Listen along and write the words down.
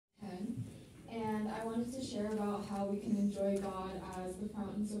I wanted to share about how we can enjoy God as the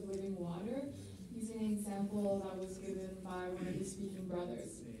fountains of living water, using an example that was given by one of the speaking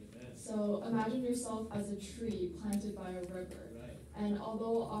brothers. So imagine yourself as a tree planted by a river. And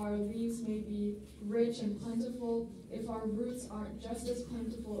although our leaves may be rich and plentiful, if our roots aren't just as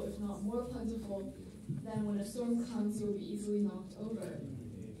plentiful, if not more plentiful, then when a storm comes, you'll be easily knocked over.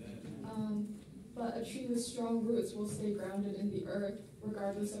 But a tree with strong roots will stay grounded in the earth,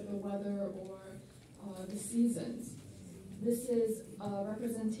 regardless of the weather or the seasons. This is a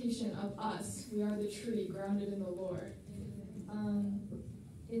representation of us. We are the tree grounded in the Lord.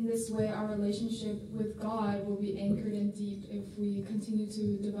 In this way, our relationship with God will be anchored and deep if we continue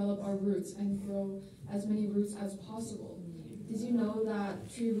to develop our roots and grow as many roots as possible. Did you know that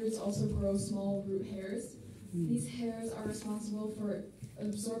tree roots also grow small root hairs? These hairs are responsible for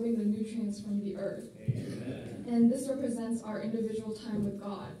absorbing the nutrients from the earth. Amen. And this represents our individual time with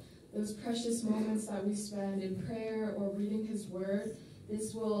God, those precious moments that we spend in prayer or reading His Word.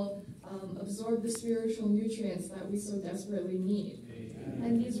 This will absorb the spiritual nutrients that we so desperately need.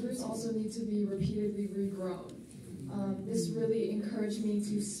 And these roots also need to be repeatedly regrown. This really encouraged me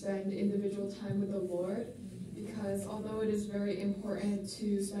to spend individual time with the Lord, because although it is very important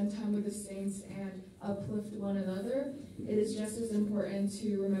to spend time with the saints and uplift one another, it is just as important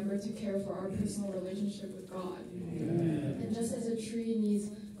to remember to care for our personal relationship with God. Amen. And just as a tree needs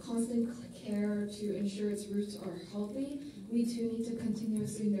constant care to ensure its roots are healthy, we too need to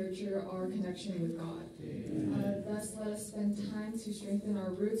continuously nurture our connection with God. Thus, let us spend time to strengthen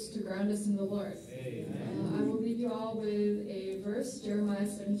our roots, to ground us in the Lord. I will leave you all with a verse, Jeremiah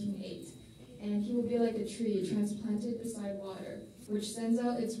 17:8. And he will be like a tree transplanted beside water, which sends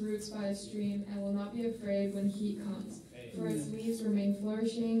out its roots by a stream and will not be afraid when heat comes. For its leaves remain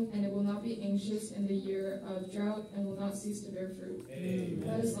flourishing, and it will not be anxious in the year of drought, and will not cease to bear fruit. Amen.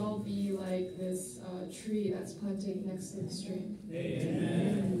 Let us all be like this tree that's planted next to the stream.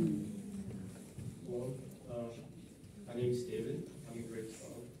 Amen. Well, my name is David. I'm in grade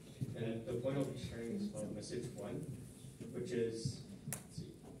 12. And the point I'll be sharing is about message 1, which is,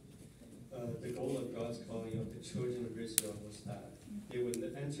 the goal of God's calling of the children of Israel was that they would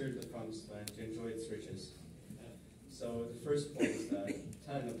enter the promised land to enjoy its riches. So the first point is that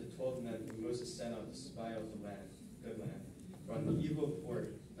 10 of the 12 men who Moses sent out to spy out the land, good land, were on the evil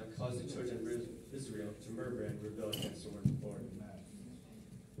report that caused the children of Israel to murmur and rebel against the word of the Lord.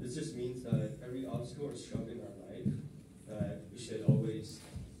 This just means that every obstacle or struggle in our life, that we should always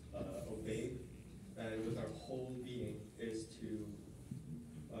obey, and with our whole being is to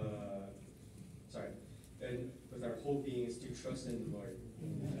trust in the Lord.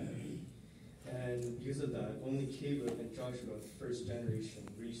 And because of that, only Caleb and Joshua, the first generation,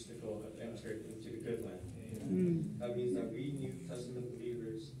 reached the goal of entering into the good land. That means that we New Testament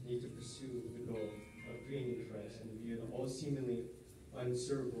believers need to pursue the goal of gaining Christ and view all seemingly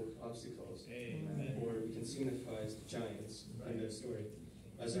unsurmountable obstacles, or we can signify as the giants in the story,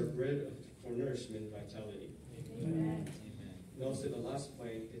 as our bread for nourishment and vitality. Amen. And also the last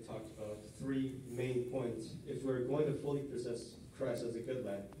point, it talked about 3 main points. If we're going to fully possess Christ as a good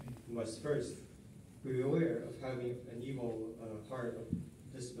land, we must first be aware of having an evil heart of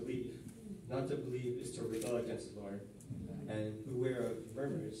disbelief. Not to believe is to rebel against the Lord. And beware of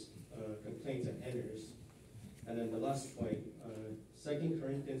murmurs, complaints, and hinders. And then the last point, 2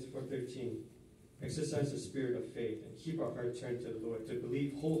 Corinthians 4:13, exercise the spirit of faith and keep our heart turned to the Lord, to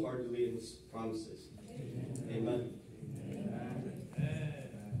believe wholeheartedly in His promises. Amen.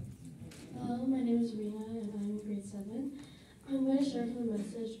 Hello, my name is Rena, and I'm in grade 7. I'm going to share from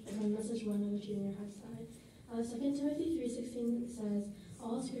message 1 of the junior high side. 2 Timothy 3:16 says,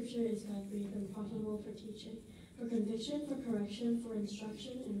 all scripture is God-breathed and profitable for teaching, for conviction, for correction, for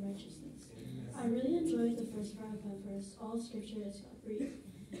instruction in righteousness. I really enjoyed the first part of that verse, all scripture is God-breathed.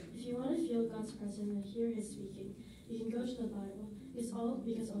 If you want to feel God's presence and hear His speaking, you can go to the Bible. It's all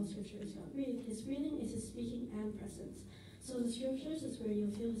because all scripture is God-breathed. His breathing is His speaking and presence. So the scriptures is where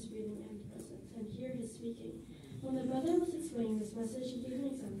you'll feel His breathing and presence and hear His speaking. When the brother was explaining this message, he gave an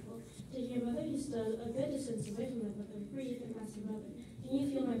example. Taking a brother who stood a good distance away from the brother, breathed and asked the brother, can you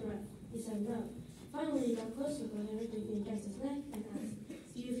feel my breath? He said no. Finally, he got close to the brother, breathing against his neck, and asked,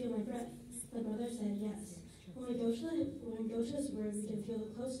 do you feel my breath? The brother said yes. When we go to His Word, we can feel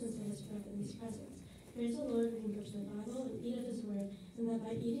the closeness of His breath and His presence. Praise the Lord, we can go to the Bible and eat of His Word, and that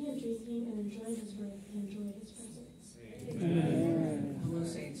by eating and drinking and enjoying His Word, we can enjoy His presence. Amen. Hello,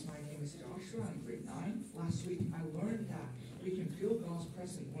 Saints. My name is Joshua. I'm grade 9. Last week, I learned that we can feel God's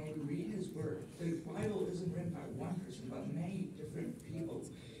presence when we read His Word. The Bible isn't written by one person, but many different people.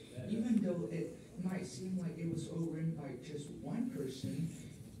 Even though it might seem like it was all written by just one person,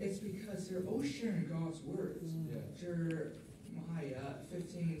 It's because they're all sharing God's words. Jeremiah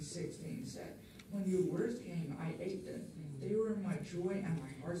 15:16 said, "When your words came, I ate them. They were my joy and my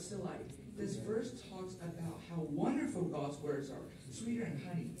heart's delight." This verse talks about how wonderful God's words are, sweeter than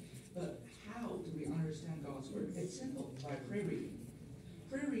honey. But how do we understand God's word? It's simple, by prayer reading.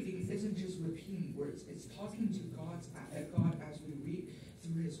 Prayer reading isn't just repeating words. It's talking to God as we read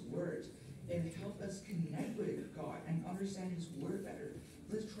through his words. It helps us connect with God and understand his word better.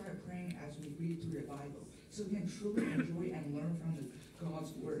 Let's try praying as we read through the Bible so we can truly enjoy and learn from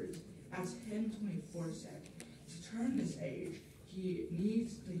God's words. As hymn 24 said, to turn this age, he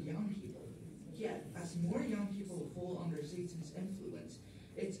needs the young people. Yet, as more young people fall under Satan's influence,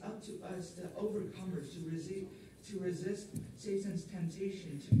 it's up to us, the overcomers, to resist Satan's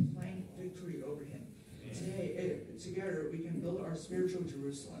temptation to claim victory over him. Today, together, we can build our spiritual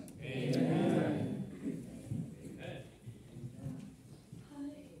Jerusalem. Amen.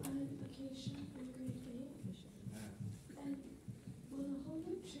 Hi, I'm Acacia from grade 8. And, well, the whole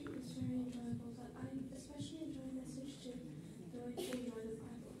retreat was very enjoyable, but I especially enjoyed message 2, though I do enjoy the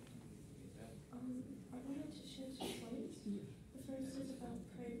Bible. I wanted to share 2 points. The first is about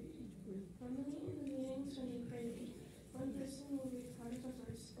prayer reading. Normally in the meetings when you pray read, one person will read part of a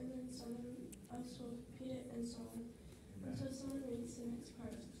verse and then someone else will repeat it and so on, until someone reads the next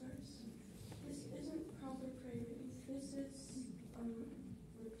part of the verse. This isn't proper prayer reading. This is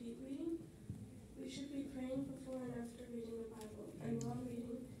repeat reading. We should be praying before and after reading the Bible, and while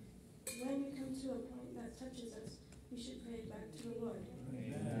reading, when we come to a point that touches us, we should pray back to the Lord.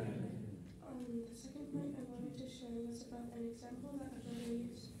 The second point I wanted to share was about an example that a brother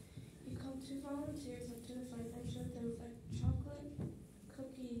used. He called 2 volunteers up to the front and showed them a chocolate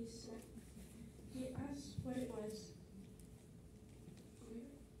cookie snack. He asked what it was.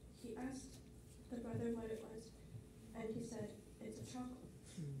 He asked the brother what it was, and he said, "It's a chocolate."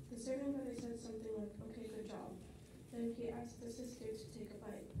 The serving brother said something like, "Okay, good job." Then he asked the sister to take a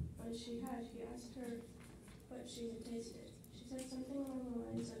bite. When she had, he asked her what she had tasted. She said something along the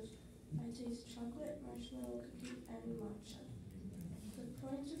lines of, "I taste chocolate, marshmallow, cookie, and matcha." The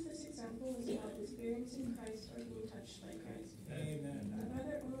point of this example was about experiencing Christ or being touched by Christ. Amen. The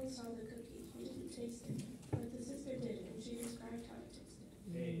brother only saw the cookie. He didn't taste it, but the sister did, and she described how it tasted.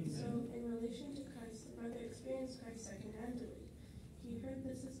 Amen. So, in relation to Christ, the brother experienced Christ second-handedly. He heard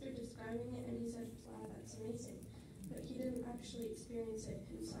the sister describing it, and he said, "Wow, that's amazing." But he didn't actually experience it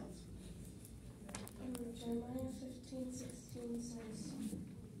himself. Jeremiah 15:16 says,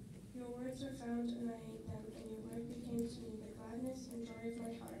 "Your words were found, and I ate them, and your word became to me the gladness and joy of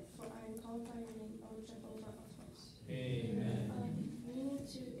my heart, for I am called by your name, O Jehovah of hosts." Amen. We need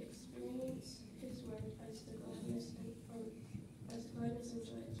to experience his word as the gladness and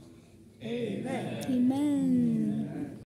joy of our heart. Amen. Amen.